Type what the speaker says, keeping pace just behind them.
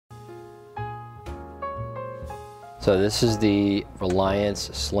So this is the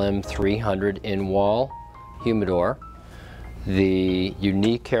Reliance Slim 300 in-wall humidor. The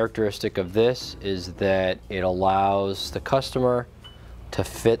unique characteristic of this is that it allows the customer to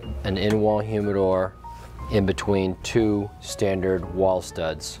fit an in-wall humidor in between two standard wall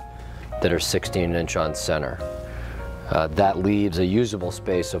studs that are 16-inch on center. That leaves a usable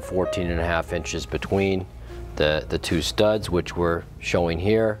space of 14.5 inches between the two studs, which we're showing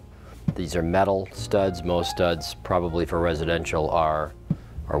here. These are metal studs. Most studs, probably for residential, are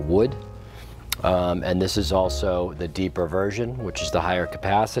wood. And this is also the deeper version, which is the higher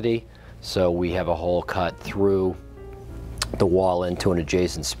capacity. So we have a hole cut through the wall into an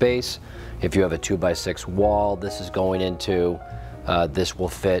adjacent space. If you have a 2x6 wall, this is going into, this will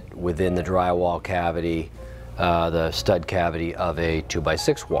fit within the drywall cavity, the stud cavity of a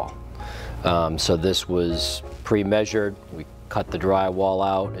 2x6 wall. So this was pre-measured. We cut the drywall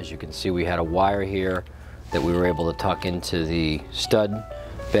out. As you can see, we had a wire here that we were able to tuck into the stud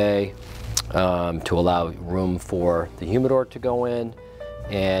bay to allow room for the humidor to go in.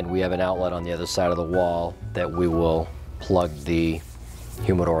 And we have an outlet on the other side of the wall that we will plug the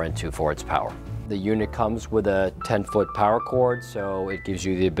humidor into for its power. The unit comes with a 10-foot power cord, so it gives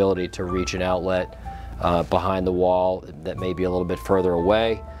you the ability to reach an outlet behind the wall that may be a little bit further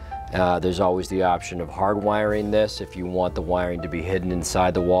away. There's always the option of hard wiring this if you want the wiring to be hidden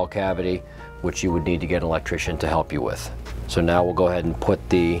inside the wall cavity, which you would need to get an electrician to help you with. So now we'll go ahead and put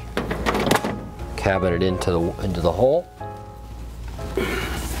the cabinet into the hole.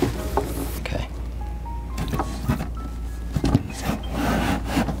 Okay.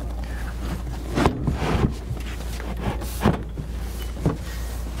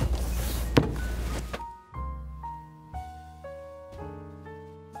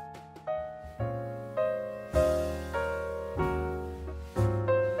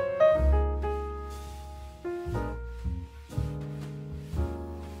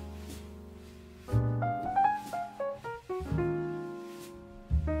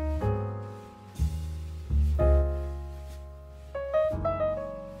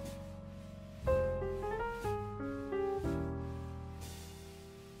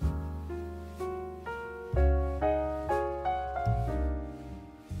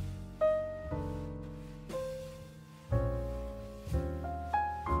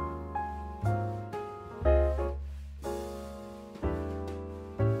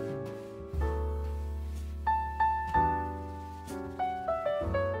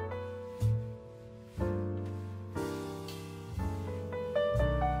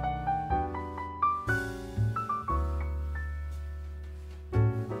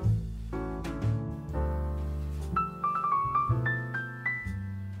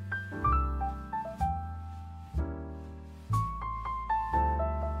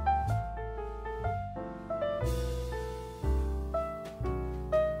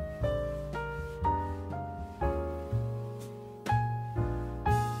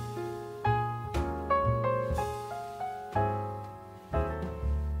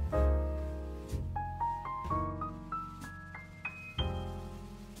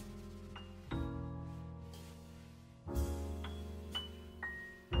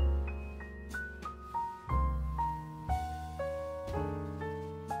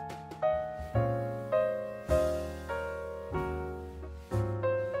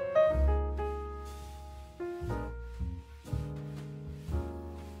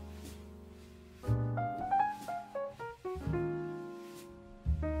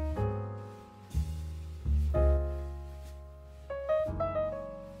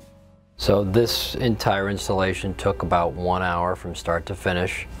 So this entire installation took about 1 hour from start to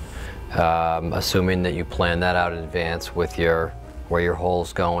finish, assuming that you plan that out in advance with where your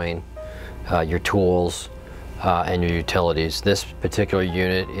hole's going, your tools, and your utilities. This particular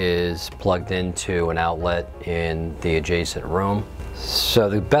unit is plugged into an outlet in the adjacent room. So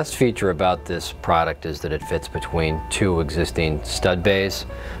the best feature about this product is that it fits between two existing stud bays,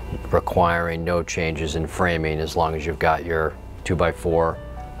 requiring no changes in framing as long as you've got your 2x4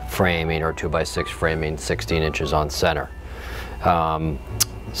 framing or 2x6 framing 16 inches on center. Some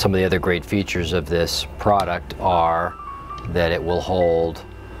of the other great features of this product are that it will hold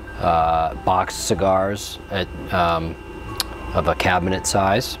boxed cigars of a cabinet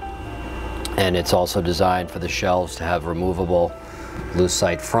size, and it's also designed for the shelves to have removable loose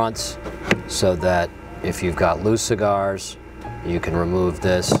sight fronts, so that if you've got loose cigars, you can remove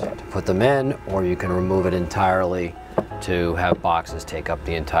this to put them in, or you can remove it entirely to have boxes take up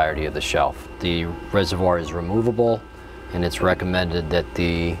the entirety of the shelf. The reservoir is removable, and it's recommended that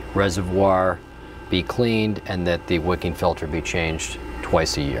the reservoir be cleaned and that the wicking filter be changed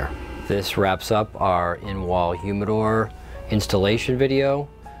twice a year. This wraps up our in-wall humidor installation video.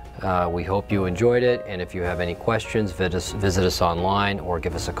 We hope you enjoyed it, and if you have any questions, visit us online or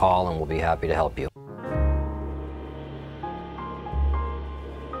give us a call and we'll be happy to help you.